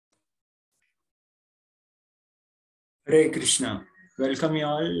Hare Krishna. Welcome you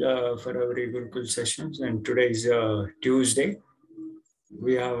all for our e-Gurukula sessions. And today is Tuesday.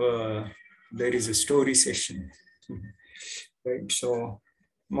 We have there is a story session, right? So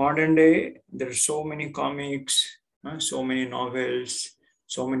modern day, there are so many comics, so many novels,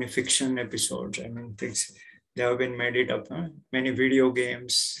 so many fiction episodes. I mean, things they have been made it up. Many video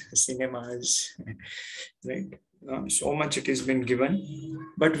games, cinemas, right? So much it has been given,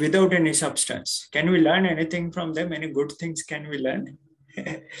 but without any substance. Can we learn anything from them? Any good things can we learn?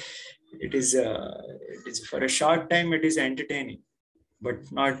 It is for a short time. It is entertaining,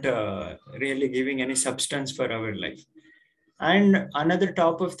 but not really giving any substance for our life. And another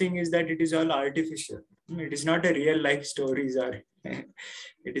top of thing is that it is all artificial. It is not a real life stories, or it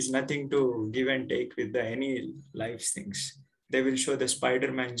is nothing to give and take with the any life things. They will show the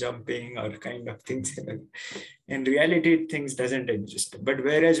Spider-Man jumping or kind of things. In reality, things doesn't exist. But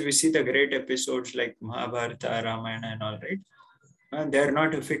whereas we see the great episodes like Mahabharata, Ramayana, and all, right, they are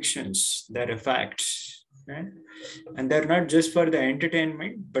not fictions; they are facts, right? And they're not just for the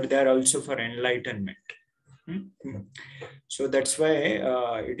entertainment, but they are also for enlightenment. So that's why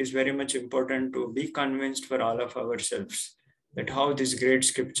it is very much important to be convinced for all of ourselves that how these great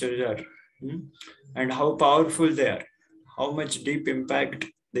scriptures are, and how powerful they are, how much deep impact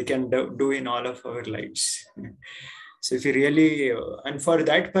they can do in all of our lives. So if you really, and for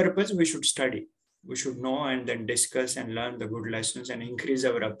that purpose, we should study. We should know and then discuss and learn the good lessons and increase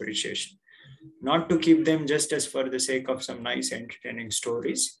our appreciation. Not to keep them just as for the sake of some nice entertaining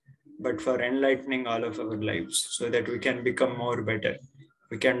stories, but for enlightening all of our lives so that we can become more better.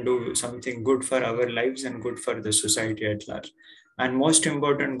 We can do something good for our lives and good for the society at large. And most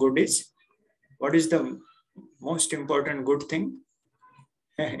important good is, what is the most important good thing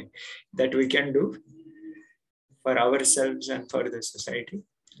that we can do for ourselves and for the society?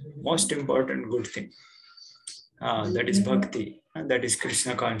 Most important good thing. That is bhakti. That is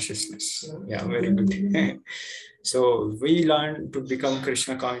Krishna consciousness. Yeah, very good. So we learn to become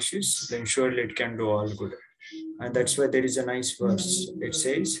Krishna conscious, then surely it can do all good. And that's why there is a nice verse. It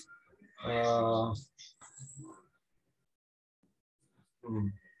says,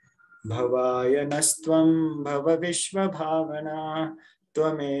 Bhavaya nastvam bhava vishva bhavana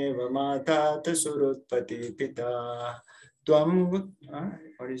tvameva mata surutpati pita tvam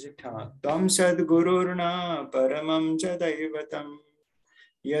what is it? Tvam sadgururna paramam cha daivatam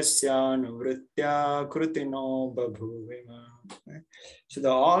yasyanu krutino babhuvima. So the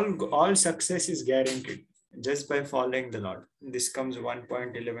all success is guaranteed just by following the Lord. This comes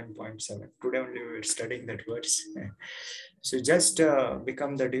 1.11.7. Today only we were studying that verse. So just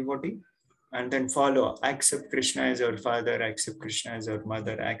become the devotee and then follow. Accept Krishna as our father, accept Krishna as our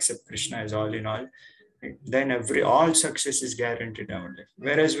mother, accept Krishna as all in all. Then all success is guaranteed our life.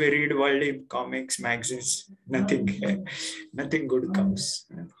 Whereas we read worldly comics, magazines, nothing, nothing good comes.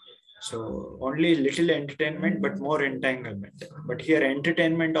 So only little entertainment, but more entanglement. But here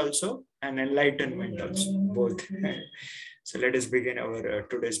entertainment also and enlightenment also, both. So let us begin our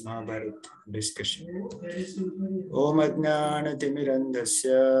today's Mahabharata discussion. Om Ajnana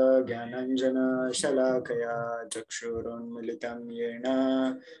Timirandasya Gyananjana Shalakaya Chakshurunmilitam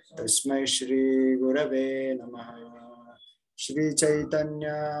Yena Tasmai Shri Gurave Namaha. Shri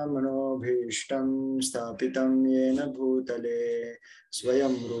Chaitanya Manobhishtam Stapitam Yena Bhutale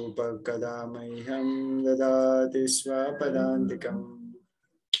Swayam Rupa Kadamahyam Dadati Swapadantikam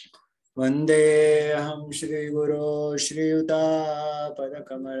Vandeham Shri Guru Shri Yuta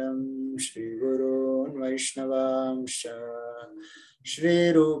Padakamalam Shri Gurun Vaishnavamsha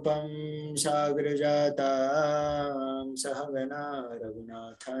Shri Rupam Sagrajatam Sahavana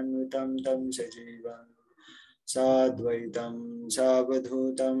Raghunathanutam Tam Sajivam Sadvaitam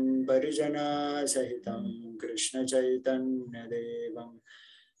Savadhutam Parijana Sahitam Krishna Chaitanya Devam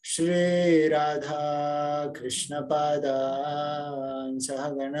Shri Radha Krishna Padan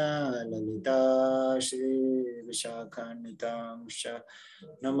Sahagana Lalita Shri Vishakanitam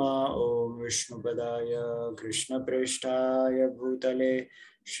Nama Om Vishnu Padaya Krishna Preshtaya Bhutale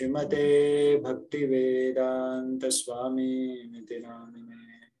Shrimate Bhakti Vedanta Swami Niti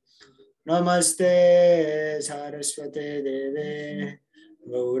Namine Namaste Saraswate Deve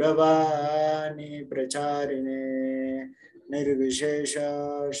Gauravani Pracharine Nirvishesha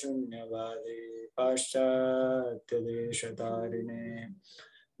Shunyavadi Paschatyadeshatarine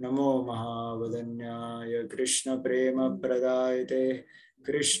Namo Mahavadanyaya Krishna Prema Pradayate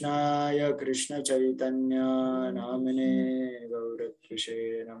Krishnaya Krishna Chaitanya Namine Gauratvishe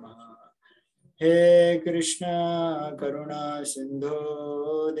Namaha. He Krishna Karuna Sindho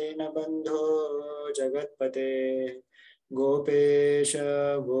Dinabandho Jagatpate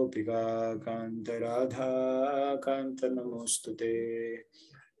Gopesha Gopika Kanta Radha Kanta Namostute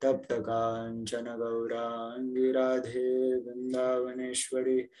Tapta Kanchana Gaurangi Radhe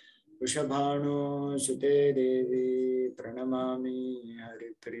Vrindavaneshwari Vrishabhanu Sute Devi Pranamami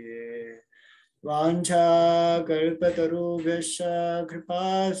Haripriye Vancha Kalpatarubhyascha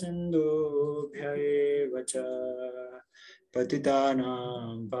Kripa Sindhubhya eva cha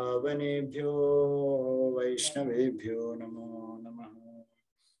Patitanam Pavanebhyo Vaishnavebhyo Namo Namaha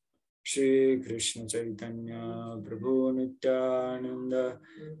Shri Krishna Chaitanya Prabhu Nityananda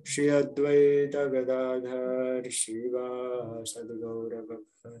Shri Advaita Gadadhar Shiva Sadgaura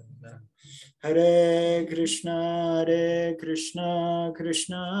Bhakta Hare Krishna Krishna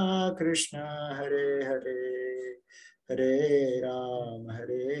Krishna Hare Hare Hare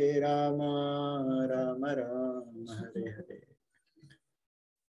Rama Rama Rama Hare Hare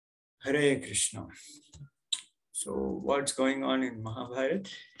Hare Krishna. So what's going on in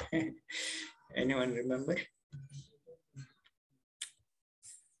Mahabharata? Anyone remember?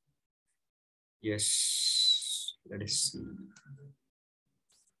 Yes, let us see.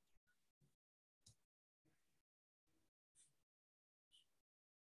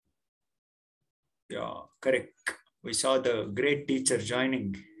 Yeah, correct. We saw the great teacher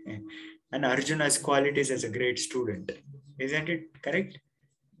joining and Arjuna's qualities as a great student. Isn't it correct?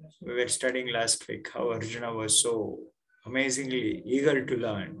 We were studying last week how Arjuna was so amazingly eager to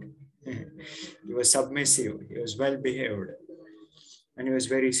learn. He was submissive, he was well behaved, and he was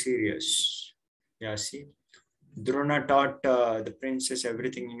very serious. Yeah, see, Drona taught the princess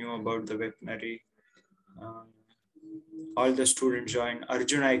everything he knew about the weaponry. Uh, all the students joined.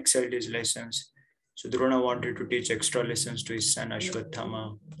 Arjuna excelled his lessons. So Drona wanted to teach extra lessons to his son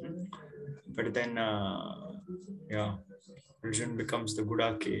Ashwatthama. But then, yeah, Arjun becomes the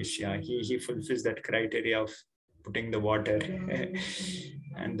Gudakesh. Yeah, he fulfills that criteria of putting the water.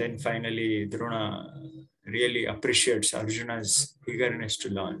 And then finally, Drona really appreciates Arjuna's eagerness to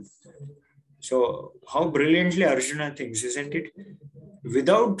learn. So how brilliantly Arjuna thinks, isn't it?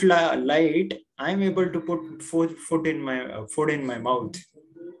 Without light, I'm able to put food in my mouth.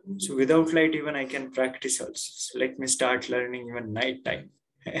 So without light, even I can practice also. So let me start learning even night time.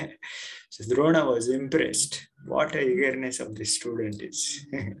 So Drona was impressed. What a eagerness of this student is.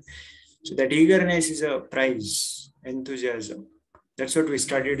 So that eagerness is a prize, enthusiasm. That's what we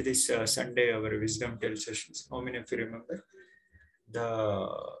studied this Sunday, our wisdom tell sessions. How many of you remember? The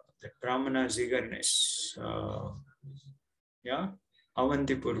Brahmana's eagerness. Yeah,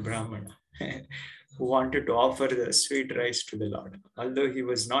 Avantipur Brahmana, who wanted to offer the sweet rice to the Lord, although he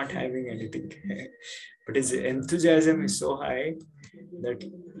was not having anything. But his enthusiasm is so high that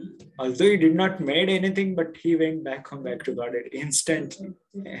although he did not made anything, but he went back to God instantly.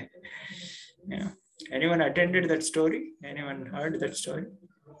 Yeah. Anyone attended that story? Anyone heard that story?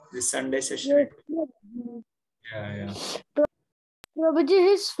 This Sunday session? Yes. Yeah.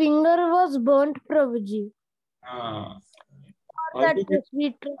 Prabhuji, his finger was burnt, Prabhuji.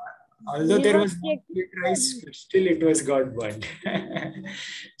 Although there was no sweet rice, but still it was got burned.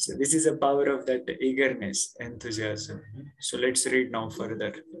 So this is a power of that eagerness, enthusiasm. So let's read now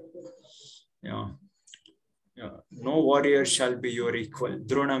further. Yeah. No warrior shall be your equal.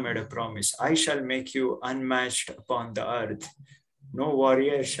 Drona made a promise. I shall make you unmatched upon the earth. No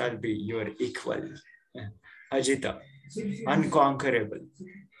warrior shall be your equal. Ajita, unconquerable.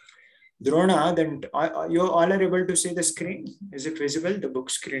 Drona, then you all are able to see the screen. Is it visible? The book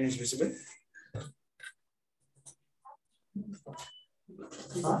screen is visible.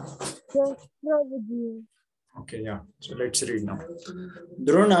 Okay, yeah. So let's read now.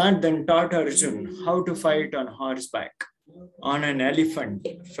 Drona then taught Arjun how to fight on horseback, on an elephant,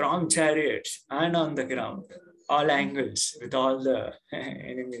 from chariots, and on the ground, all angles, with all the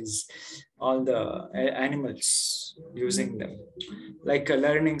enemies, all the animals, using them. Like a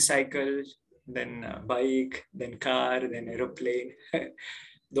learning cycle, then a bike, then car, then aeroplane.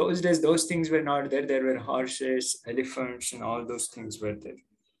 Those days, those things were not there. There were horses, elephants, and all those things were there.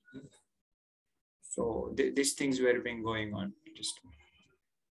 So these things were being going on.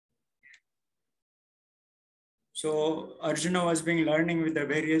 So Arjuna was being learning with the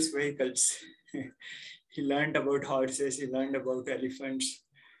various vehicles. He learned about horses, he learned about elephants.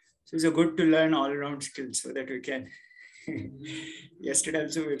 So it's a good to learn all around skills so that we can. Yesterday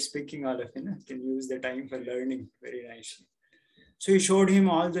also we were speaking all of can use the time for learning very nicely. So he showed him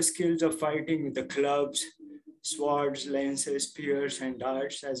all the skills of fighting with the clubs, swords, lances, spears, and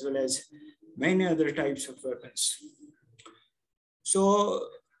darts, as well as many other types of weapons. So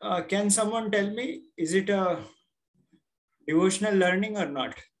can someone tell me, is it a devotional learning or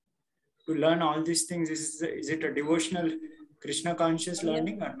not? To learn all these things, is it a devotional Krishna conscious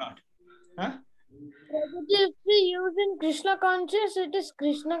learning or not? Huh? Prabhuji, if we use in Krishna conscious, it is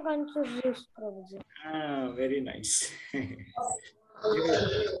Krishna conscious, Prabhuji. Very nice. Yes.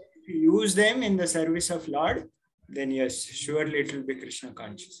 If you use them in the service of Lord, then yes, surely it will be Krishna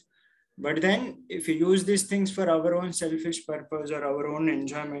conscious. But then if you use these things for our own selfish purpose or our own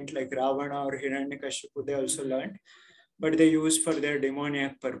enjoyment, like Ravana or Hiranyakashipu, they also learned, but they use for their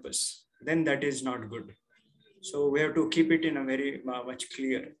demoniac purpose, then that is not good. So we have to keep it in a very much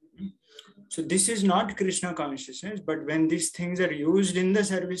clear. So this is not Krishna consciousness, but when these things are used in the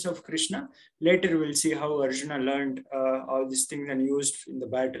service of Krishna, later we'll see how Arjuna learned all these things and used in the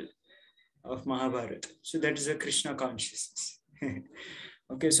battle of Mahabharata. So that is a Krishna consciousness.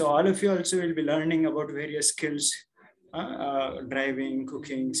 Okay, so all of you also will be learning about various skills, driving,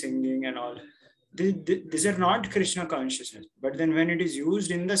 cooking, singing and all. These are not Krishna consciousness, but then when it is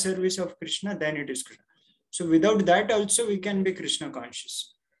used in the service of Krishna, then it is Krishna. So without that also we can be Krishna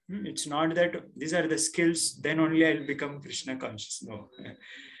conscious. It's not that these are the skills, then only I'll become Krishna conscious. No.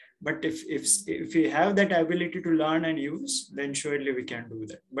 But if we have that ability to learn and use, then surely we can do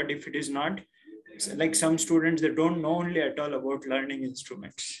that. But if it is not, like some students, they don't know only at all about learning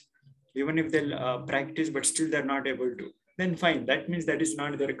instruments. Even if they'll practice, but still they're not able to, then fine. That means that is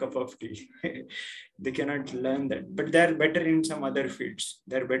not their cup of tea. They cannot learn that. But they're better in some other fields.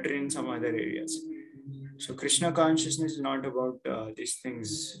 They're better in some other areas. So Krishna consciousness is not about these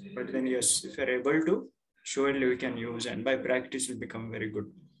things. But then yes, if you're able to, surely we can use, and by practice will become very good.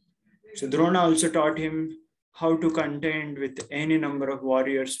 So Drona also taught him how to contend with any number of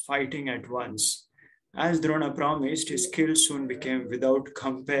warriors fighting at once. As Drona promised, his skills soon became without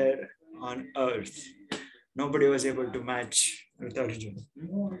compare on earth. Nobody was able to match with Arjuna.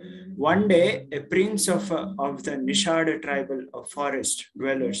 One day, a prince of the Nishada tribal of forest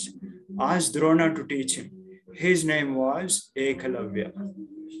dwellers asked Drona to teach him. His name was Ekalavya.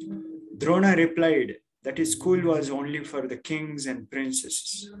 Drona replied that his school was only for the kings and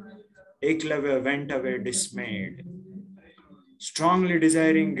princesses. Ekalavya went away dismayed. Strongly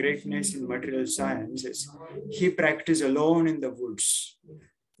desiring greatness in material sciences, he practiced alone in the woods.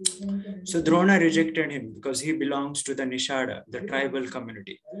 So Drona rejected him because he belongs to the Nishada, the tribal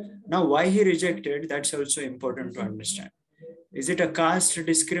community. Now, why he rejected, that's also important to understand. Is it a caste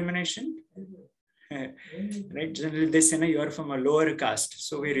discrimination? Right? Generally, they say, you are from a lower caste,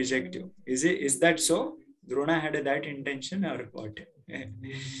 so we reject you. Is that so? Drona had that intention or what?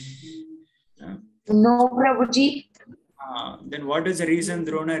 No, Prabhuji. Then what is the reason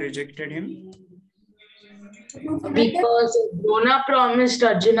Drona rejected him? Because Drona promised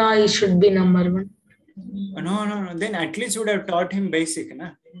Arjuna he should be number one. No. Then at least would have taught him basic.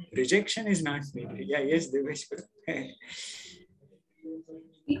 Na? Rejection is not needed. Yeah, yes, Devesh.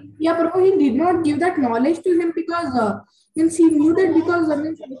 Yeah, Prabhu, he did not give that knowledge to him because means he knew that because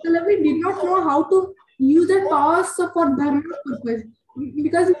Ekalavya did not know how to use that powers for dharma purpose.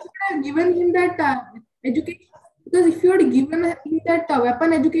 Because if you had given him that education, because if you had given him that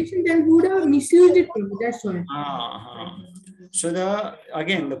weapon education, then he would have misused it. That's why. So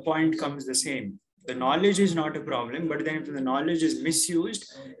again the point comes the same. The knowledge is not a problem, but then if the knowledge is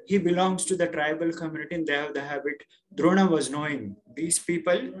misused, he belongs to the tribal community and they have the habit. Drona was knowing these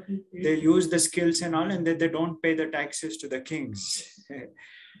people, they use the skills and all, and they don't pay the taxes to the kings.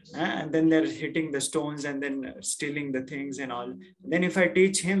 And then they're hitting the stones and then stealing the things and all. Then if I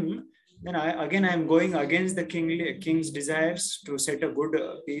teach him, then I'm going against the king's desires to set a good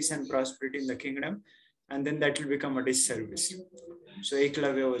peace and prosperity in the kingdom. And then that will become a disservice. So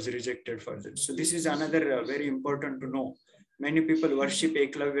Ekalavya was rejected for that. So this is another very important to know. Many people worship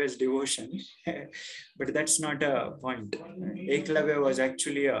Ekalavya's devotion, but that's not a point. Ekalavya was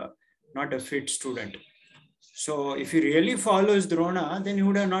actually not a fit student. So if he really follows Drona, then he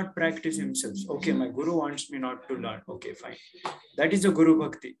would have not practiced himself. Okay, my guru wants me not to learn. Okay, fine. That is a guru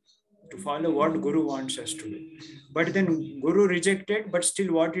bhakti, to follow what guru wants us to do. But then guru rejected, but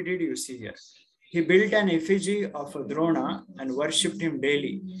still what he did, you see here. He built an effigy of Drona and worshipped him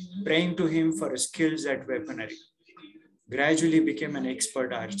daily, praying to him for skills at weaponry. Gradually became an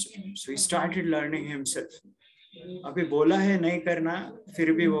expert archer. So he started learning himself. Abhi bola hai nahi karna, fir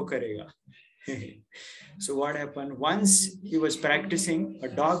bhi wo karega. So what happened? Once he was practicing, a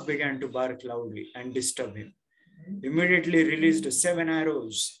dog began to bark loudly and disturb him. Immediately released 7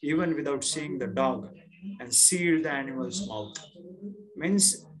 arrows, even without seeing the dog, and sealed the animal's mouth.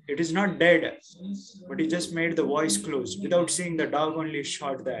 Means it is not dead, but he just made the voice close. Without seeing the dog, only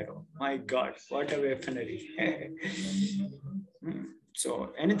shot the arrow. My God, what a weaponry.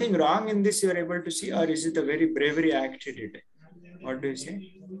 So anything wrong in this you are able to see, or is it a very bravery act he did? What do you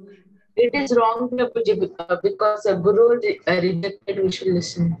say? it is wrong, Prabhuji, because a guru rejected, we should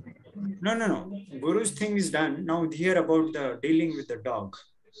listen. No. Guru's thing is done. Now hear about the dealing with the dog.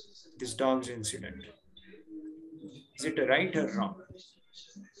 This dog's incident. Is it right or wrong?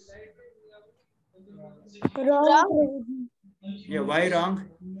 Wrong. Yeah, why wrong?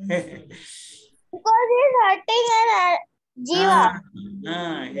 Because he's hurting an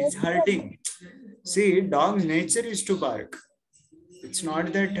jiva. He's hurting. See, dog's nature is to bark. It's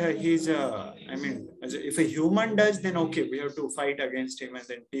not that he's I mean, if a human does, then okay, we have to fight against him and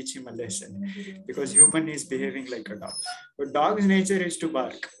then teach him a lesson, because human is behaving like a dog. But dog's nature is to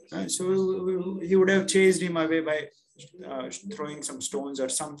bark. So he would have chased him away by throwing some stones or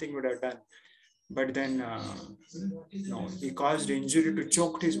something would have done. But then, no, he caused injury to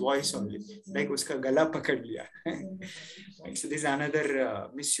choked his voice only, like uska gala pakad liya. So this is another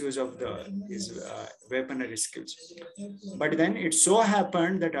misuse of his weaponry skills. But then it so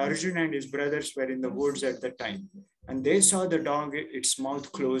happened that Arjun and his brothers were in the woods at the time, and they saw the dog, its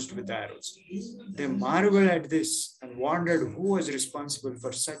mouth closed with arrows. They marveled at this and wondered who was responsible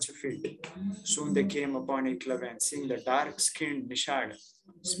for such a feat. Soon they came upon Eklavya, and seeing the dark-skinned Nishad,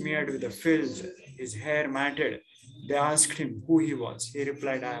 smeared with the filth, his hair matted, they asked him who he was. He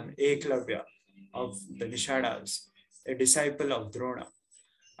replied, I am Eklavya of the Nishadas, a disciple of Drona.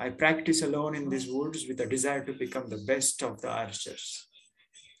 I practice alone in these woods with a desire to become the best of the archers.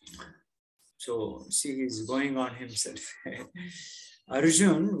 So, see, he's going on himself.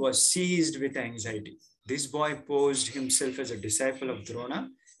 Arjun was seized with anxiety. This boy posed himself as a disciple of Drona,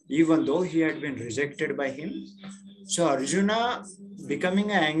 even though he had been rejected by him. So Arjuna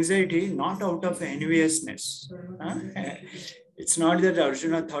becoming an anxiety, not out of enviousness. It's not that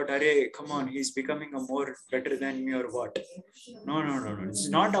Arjuna thought, "Arey, come on, he's becoming a more better than me or what." No. It's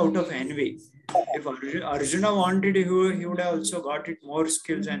not out of envy. If Arjuna wanted, he would have also got it more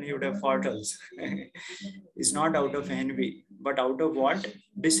skills and he would have fought also. It's not out of envy, but out of what?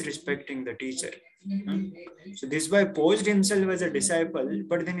 Disrespecting the teacher. So this boy posed himself as a disciple,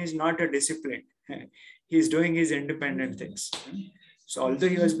 but then he's not a disciplined. He's doing his independent things. So although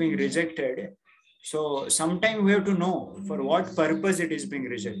he was being rejected, so sometime we have to know for what purpose it is being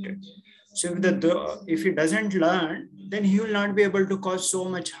rejected. So if he doesn't learn, then he will not be able to cause so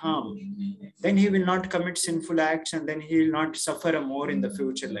much harm. Then he will not commit sinful acts, and then he will not suffer more in the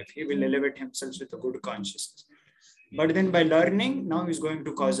future life. He will elevate himself with a good consciousness. But then by learning, now he's going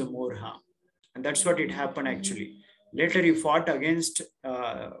to cause more harm. And that's what it happened actually. Later he fought against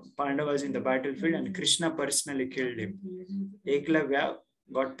Pandavas in the battlefield, and Krishna personally killed him. Eklavya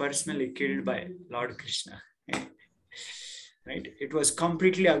got personally killed by Lord Krishna. Right? It was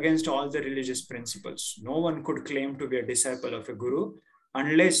completely against all the religious principles. No one could claim to be a disciple of a guru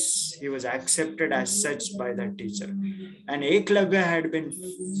unless he was accepted as such by that teacher. And Eklavya had been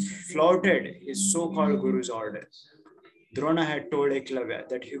flouted his so-called guru's order. Drona had told Eklavya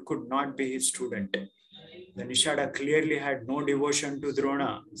that he could not be his student. The Nishada clearly had no devotion to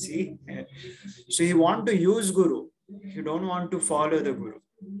Drona. See? So he want to use Guru. He don't want to follow the Guru.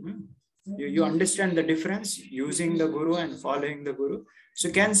 You understand the difference? Using the Guru and following the Guru. So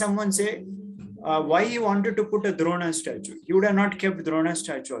can someone say, why he wanted to put a Drona statue? He would have not kept Drona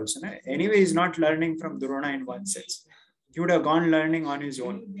statue also. No? Anyway, he's not learning from Drona in one sense. He would have gone learning on his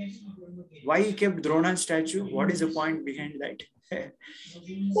own. Why he kept Drona statue? What is the point behind that?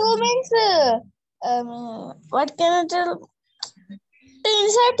 So means, what can I tell? To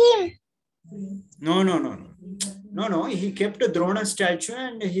insert him. No. He kept a Drona statue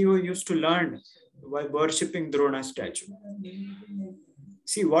and he used to learn by worshipping Drona statue.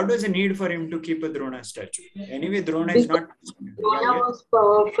 See, what was the need for him to keep a Drona statue? Anyway, Drona is not... Drona was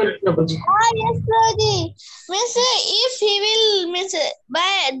powerful, Prabhuji. Yes, Prabhuji. Means if he will, means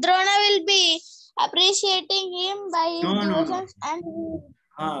by Drona will be appreciating him by his devotions and...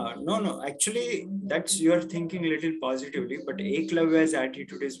 No. Actually, that's you're thinking a little positively, but Eklavya's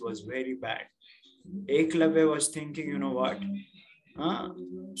attitude was very bad. Eklavya was thinking, you know what?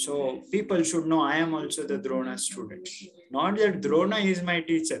 So people should know I am also the Drona student. Not that Drona is my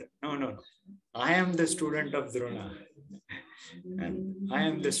teacher. No. I am the student of Drona. And I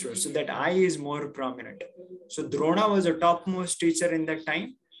am the student. So that I is more prominent. So Drona was a topmost teacher in that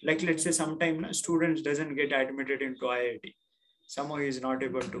time. Like let's say sometime students doesn't get admitted into IIT. Somehow he is not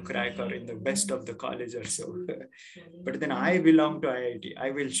able to crack or in the best of the college or so. But then I belong to IIT.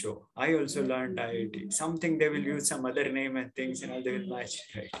 I will show. I also learned IIT. Something they will use some other name and things, they will match,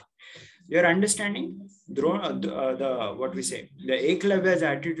 right? You're understanding? What we say. The Eklavya's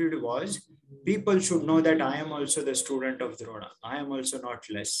attitude was, people should know that I am also the student of Drona. I am also not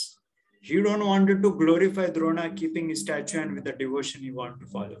less. He don't wanted to glorify Drona, keeping his statue, and with the devotion he want to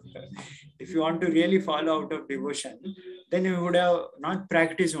follow. If you want to really follow out of devotion, then you would have not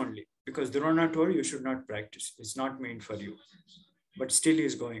practiced only, because Drona told you should not practice. It's not meant for you. But still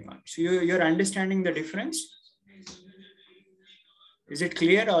is going on. So you're understanding the difference? Is it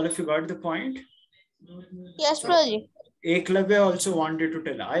clear? All of you got the point? Yes, Prabhuji. Ekalavya also wanted to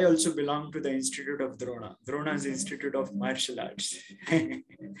tell, I also belong to the Institute of Drona. Drona's Institute of Martial Arts.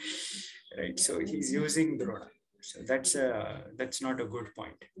 Right, so he's using Drona. So that's not a good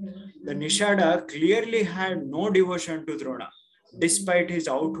point. The Nishada clearly had no devotion to Drona, despite his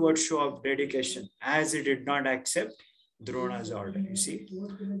outward show of dedication, as he did not accept Drona's order. You see,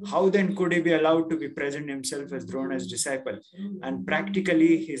 how then could he be allowed to be present himself as Drona's disciple, and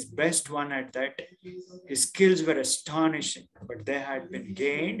practically his best one at that? His skills were astonishing, but they had been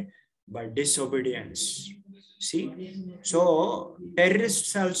gained by disobedience. See, so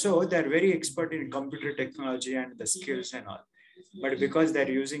terrorists also, they're very expert in computer technology and the skills and all, but because they're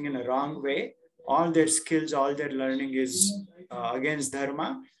using in a wrong way, all their skills, all their learning is against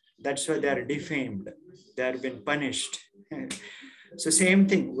dharma. That's why they are defamed. They have been punished. So same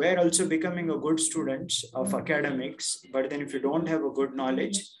thing, we're also becoming a good students of academics, but then if you don't have a good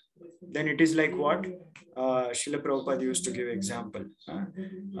knowledge, then it is like what Srila Prabhupada used to give example.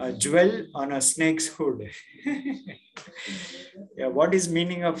 A jewel on a snake's hood. Yeah, what is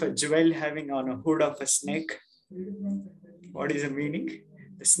meaning of a jewel having on a hood of a snake? What is the meaning?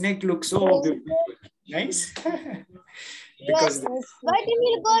 The snake looks so beautiful. Nice. Because but if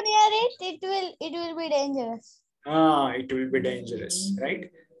you go near it will be dangerous. It will be dangerous, right?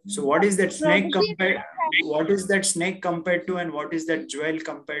 So what is that snake compared? What is that snake compared to, and what is that jewel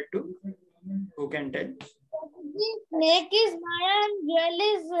compared to? Who can tell? Snake is Maya and jewel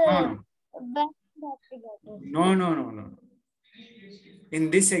is No.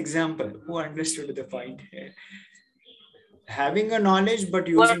 In this example, who understood the point? Having a knowledge but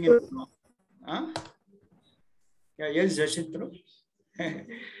using it. Yeah, yes, Jashit Prabhu. So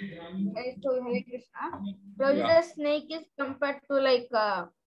Hare Krishna. The snake is compared to like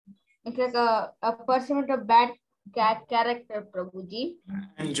it's like a person with a bad character, Prabhuji.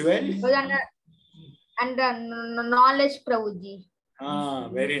 And jewel? And knowledge, Prabhuji.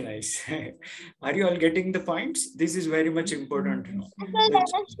 Very nice. Are you all getting the points? This is very much important to know.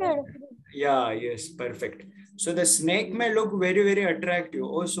 Yeah, yes, perfect. So the snake may look very, very attractive.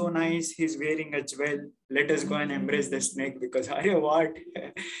 Oh, so nice. He's wearing a jewel. Let us go and embrace the snake, because what?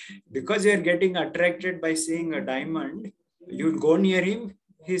 Because you're getting attracted by seeing a diamond, you'll go near him.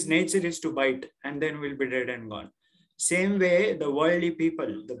 His nature is to bite, and then we'll be dead and gone. Same way, the worldly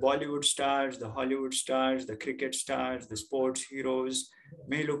people, the Bollywood stars, the Hollywood stars, the cricket stars, the sports heroes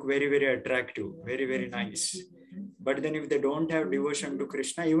may look very, very attractive, very, very nice. But then if they don't have devotion to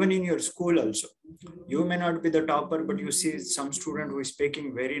Krishna, even in your school also, you may not be the topper, but you see some student who is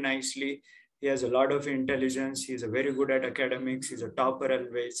speaking very nicely. He has a lot of intelligence. He's very good at academics. He's a topper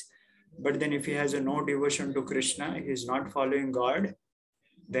always. But then if he has no devotion to Krishna, he's not following God,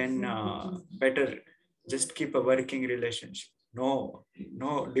 then better just keep a working relationship. No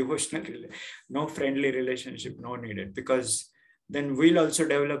devotional, no friendly relationship, no needed, because then we'll also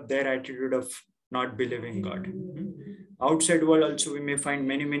develop their attitude of not believing God. Outside world also, we may find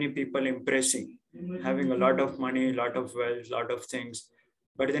many people impressing, having a lot of money, lot of wealth, lot of things.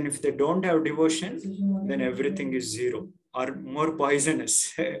 But then if they don't have devotion, then everything is zero or more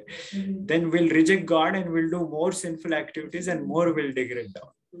poisonous. Then we'll reject God and we'll do more sinful activities and more will degrade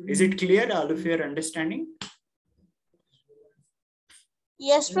down. Is it clear, all of your understanding?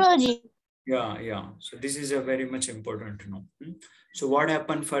 Yes, Prabhuji. Yeah. So this is a very much important to know. So what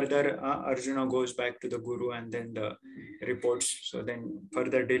happened further? Arjuna goes back to the Guru and then the reports. So then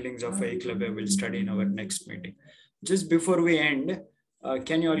further dealings of Ekalavya we'll study in our next meeting. Just before we end,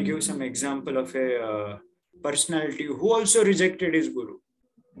 can you all give some example of a personality who also rejected his Guru,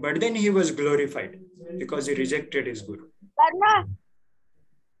 but then he was glorified because he rejected his Guru? Karna.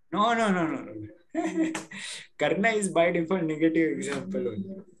 No. Karna is by default negative example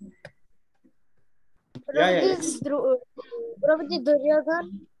only. Yes. Prabhuji,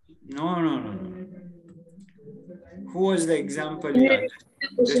 Duryodhan. No. Who was the example?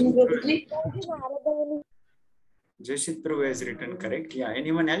 Jashit Prabhu has written correct. Yeah,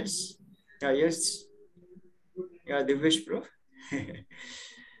 anyone else? Yeah, yes. Yeah, Divyesh Prabhu.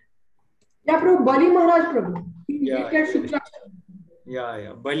 Yeah, Prabhu, Bali Maharaj Prabhu. Yeah.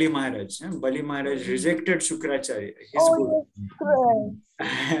 Bali Maharaj. Bali Maharaj rejected Shukracharya, his Guru.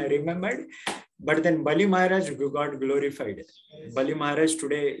 Remembered? But then Bali Maharaj got glorified. Bali Maharaj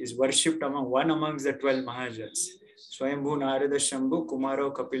today is worshipped amongst the 12 Maharajas. Swayambhu Narada Shambhu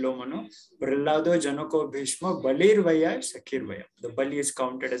Kumaro Kapilo Manu Prahlado Janako Bhishma Balir Vaya Sakir Vaya. The Bali is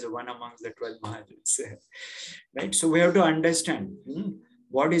counted as one amongst the 12 Mahajans. Right? So we have to understand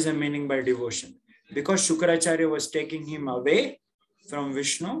what is the meaning by devotion. Because Shukracharya was taking him away from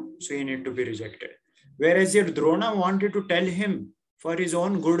Vishnu, so he need to be rejected. Whereas here Drona wanted to tell him for his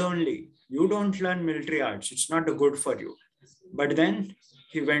own good only. You don't learn military arts. It's not good for you. But then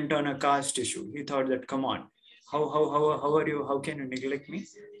he went on a caste issue. He thought that, come on, how are you? How can you neglect me?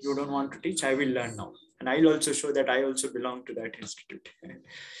 You don't want to teach. I will learn now. And I'll also show that I also belong to that institute.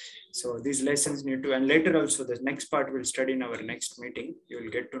 So these lessons need to, and later also the next part we'll study in our next meeting. You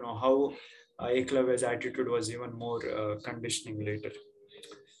will get to know how Ekalavya's attitude was even more conditioning later.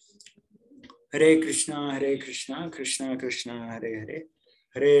 Hare Krishna, Krishna Krishna, Hare Hare.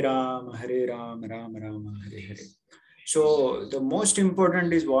 Hare Ram, Ram Ram, Hare Hare. So the most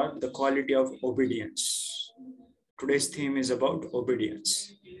important is what? The quality of obedience. Today's theme is about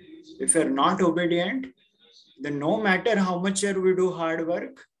obedience. If you're not obedient, then no matter how much we do hard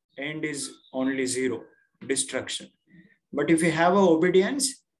work, end is only zero, destruction. But if we have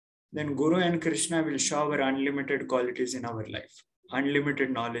obedience, then Guru and Krishna will show our unlimited qualities in our life. Unlimited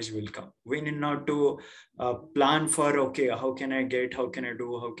knowledge will come. We need not to plan for, okay, how can I get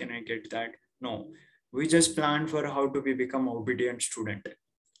that? No, we just plan for how to become an obedient student,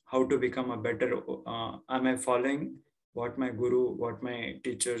 how to become a better, am I following what my Guru, what my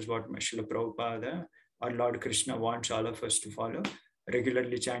teachers, what my Srila Prabhupada or Lord Krishna wants all of us to follow?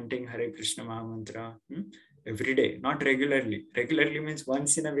 Regularly chanting Hare Krishna Mahamantra every day, not regularly. Regularly means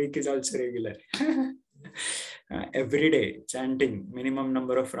once in a week is also regular. Every day chanting, minimum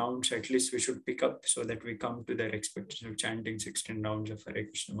number of rounds at least we should pick up so that we come to their expectation of chanting 16 rounds of Hare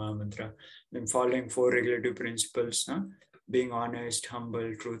Krishna Mahamantra. Then following 4 regulative principles, being honest,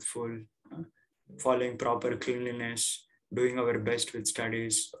 humble, truthful, following proper cleanliness, doing our best with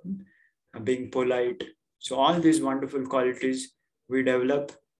studies, being polite. So all these wonderful qualities we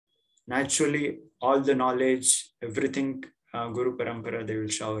develop naturally. All the knowledge, everything, Guru Parampara, they will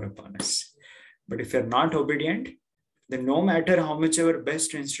shower upon us. But if you're not obedient, then no matter how much our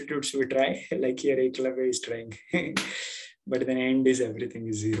best institutes we try, like here Ekalavya is trying, but then end is everything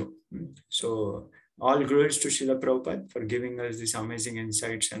is zero. So all glories to Srila Prabhupada for giving us these amazing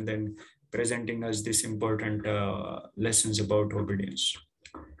insights and then presenting us these important lessons about obedience.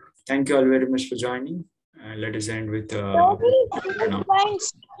 Thank you all very much for joining. Let us end with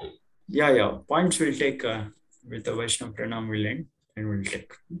Points. Yeah. Points we'll take with the Vaishnava Pranam we'll end and we'll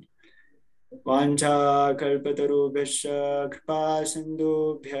take. Vancha kalpatarubhyasya kripa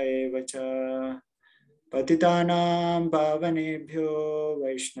sindhubhya eva cha patitanam pavanebhyo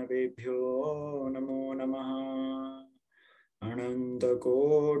vaishnavebhyo namo namaha. Ananta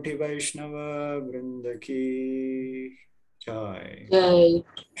Koti Vaishnava Vrindaki Jai. Jai.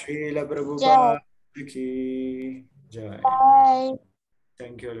 Srila Prabhupada ki Jai. Bye.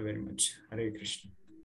 Thank you all very much. Hare Krishna.